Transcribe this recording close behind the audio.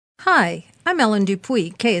Hi, I'm Ellen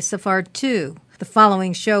Dupuis, KSFR2. The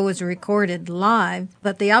following show was recorded live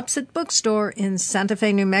at the Opposite Bookstore in Santa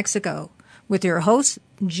Fe, New Mexico, with your host,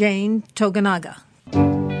 Jane Togenaga.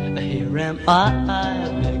 Here am I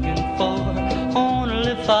begging for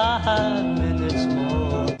only 5 minutes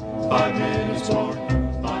more. 5 minutes more.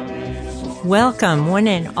 5 minutes more. Welcome, one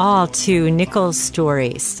and all, to Nichols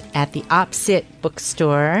Stories at the Opposite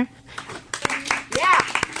Bookstore.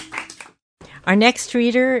 Our next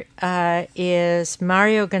reader is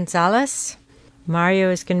Mario Gonzalez.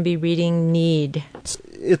 Mario is going to be reading Need.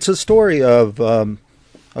 It's a story of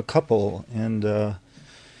a couple and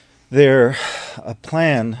their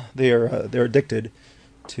plan. They're addicted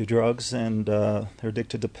to drugs and they're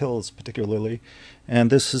addicted to pills particularly.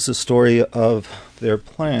 And this is a story of their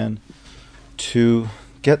plan to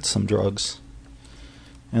get some drugs.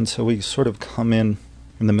 And so we sort of come in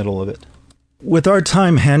the middle of it. With our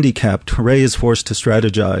time handicapped, Ray is forced to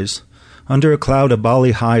strategize. Under a cloud of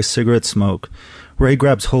Bali High cigarette smoke, Ray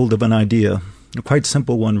grabs hold of an idea, a quite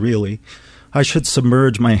simple one really. I should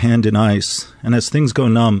submerge my hand in ice, and as things go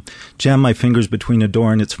numb, jam my fingers between a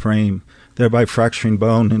door and its frame, thereby fracturing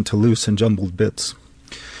bone into loose and jumbled bits.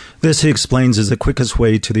 This, he explains, is the quickest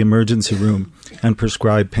way to the emergency room and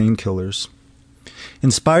prescribe painkillers.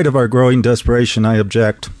 In spite of our growing desperation, I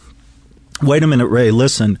object. Wait a minute, Ray,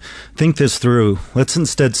 listen. Think this through. Let's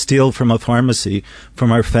instead steal from a pharmacy,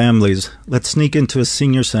 from our families. Let's sneak into a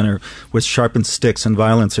senior center with sharpened sticks and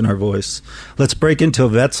violence in our voice. Let's break into a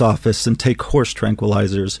vet's office and take horse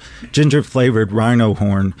tranquilizers, ginger-flavored rhino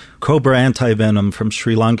horn, cobra anti-venom from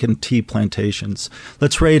Sri Lankan tea plantations.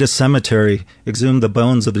 Let's raid a cemetery, exhume the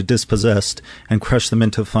bones of the dispossessed, and crush them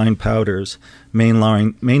into fine powders,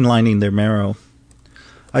 mainlining their marrow.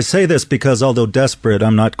 I say this because, although desperate,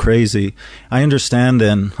 I'm not crazy. I understand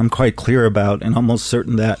then, I'm quite clear about, and almost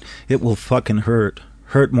certain that it will fucking hurt.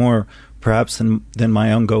 Hurt more, perhaps, than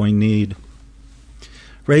my ongoing need.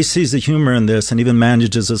 Ray sees the humor in this and even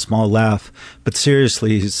manages a small laugh. But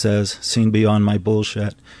seriously, he says, seen beyond my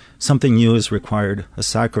bullshit, something new is required. A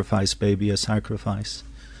sacrifice, baby, a sacrifice.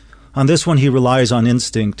 On this one, he relies on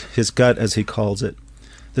instinct, his gut, as he calls it.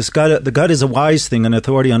 The gut is a wise thing, an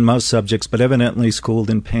authority on most subjects, but evidently schooled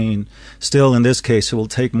in pain. Still, in this case, it will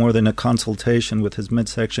take more than a consultation with his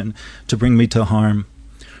midsection to bring me to harm.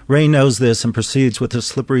 Ray knows this and proceeds with the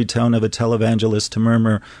slippery tone of a televangelist to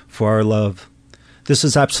murmur, for our love. This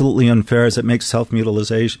is absolutely unfair, as it makes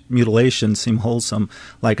self-mutilation seem wholesome,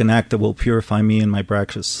 like an act that will purify me and my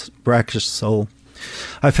brackish soul.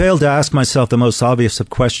 I fail to ask myself the most obvious of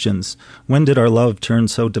questions. When did our love turn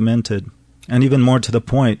so demented? And even more to the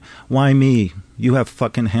point, why me? You have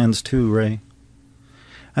fucking hands too, Ray.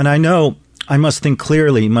 And I know I must think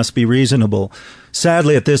clearly, must be reasonable.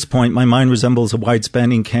 Sadly, at this point, my mind resembles a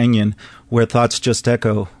wide-spanning canyon where thoughts just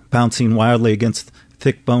echo, bouncing wildly against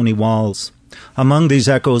thick, bony walls. Among these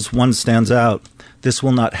echoes, one stands out. This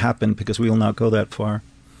will not happen because we will not go that far.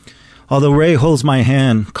 Although Ray holds my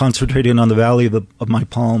hand, concentrating on the valley of my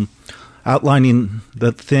palm, outlining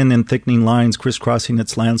the thin and thickening lines crisscrossing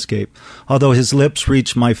its landscape, although his lips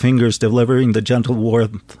reach my fingers, delivering the gentle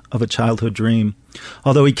warmth of a childhood dream,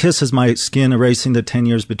 although he kisses my skin, erasing the 10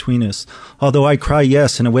 years between us, although I cry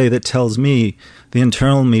yes in a way that tells me, the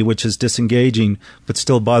internal me which is disengaging, but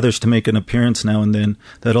still bothers to make an appearance now and then,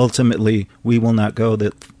 that ultimately we will not go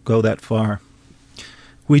that far.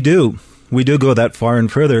 We do go that far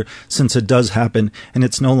and further, since it does happen, and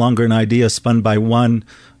it's no longer an idea spun by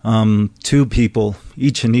two people,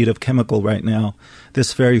 each in need of chemical right now,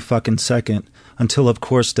 this very fucking second, until, of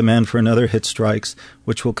course, demand for another hit strikes,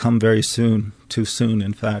 which will come very soon, too soon,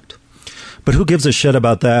 in fact. But who gives a shit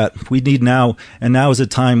about that? We need now, and now is a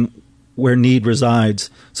time where need resides.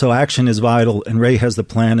 So action is vital, and Ray has the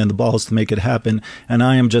plan and the balls to make it happen, and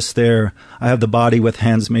I am just there. I have the body with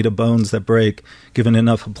hands made of bones that break, given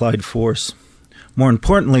enough applied force. More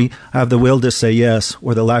importantly, I have the will to say yes,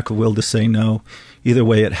 or the lack of will to say no. Either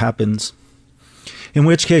way, it happens. In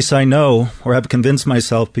which case I know, or have convinced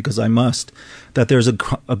myself because I must, that there's a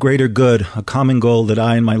greater good, a common goal that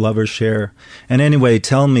I and my lover share. And anyway,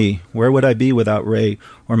 tell me, where would I be without Ray,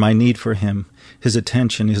 or my need for him, his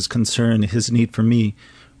attention, his concern, his need for me?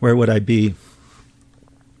 Where would I be?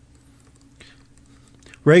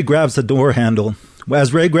 Ray grabs the door handle.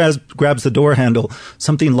 As Ray grabs the door handle,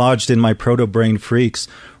 something lodged in my proto-brain freaks.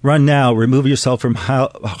 Run now, remove yourself from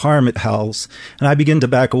harm, it howls. And I begin to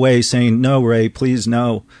back away, saying, no, Ray, please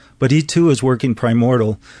no. But he too is working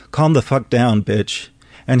primordial. Calm the fuck down, bitch.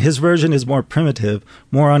 And his version is more primitive,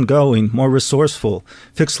 more ongoing, more resourceful,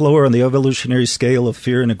 fixed lower on the evolutionary scale of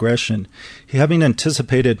fear and aggression. Having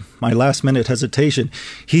anticipated my last-minute hesitation,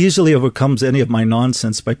 he easily overcomes any of my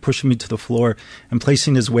nonsense by pushing me to the floor and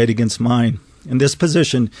placing his weight against mine. In this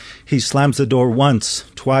position, he slams the door once,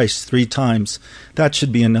 twice, 3 times. That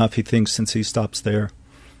should be enough, he thinks, since he stops there.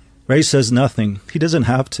 Ray says nothing. He doesn't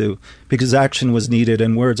have to, because action was needed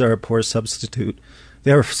and words are a poor substitute.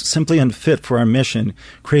 They are simply unfit for our mission,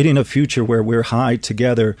 creating a future where we're high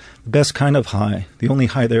together, the best kind of high, the only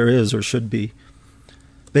high there is or should be.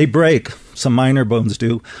 They break. Some minor bones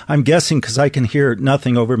do. I'm guessing because I can hear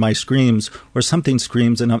nothing over my screams, or something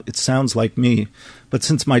screams and it sounds like me. But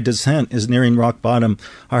since my descent is nearing rock bottom,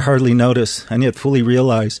 I hardly notice, and yet fully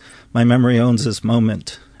realize my memory owns this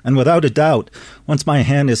moment. And without a doubt, once my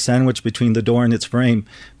hand is sandwiched between the door and its frame,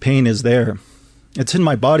 pain is there. It's in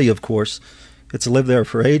my body, of course. It's lived there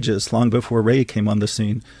for ages, long before Ray came on the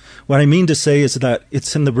scene. What I mean to say is that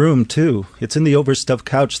it's in the room, too. It's in the overstuffed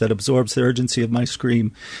couch that absorbs the urgency of my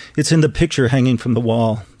scream. It's in the picture hanging from the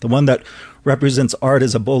wall, the one that represents art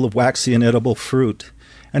as a bowl of waxy and edible fruit.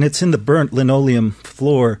 And it's in the burnt linoleum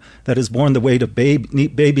floor that has borne the weight of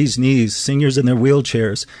babies' knees, seniors in their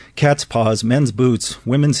wheelchairs, cat's paws, men's boots,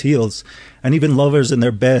 women's heels, and even lovers in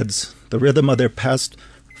their beds, the rhythm of their past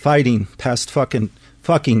fucking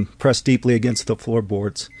pressed deeply against the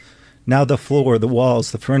floorboards. Now the floor, the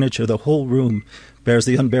walls, the furniture, the whole room bears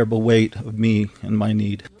the unbearable weight of me and my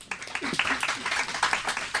need.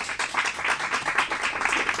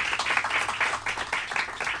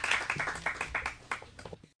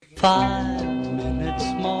 Five minutes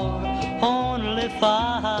more, only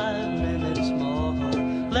 5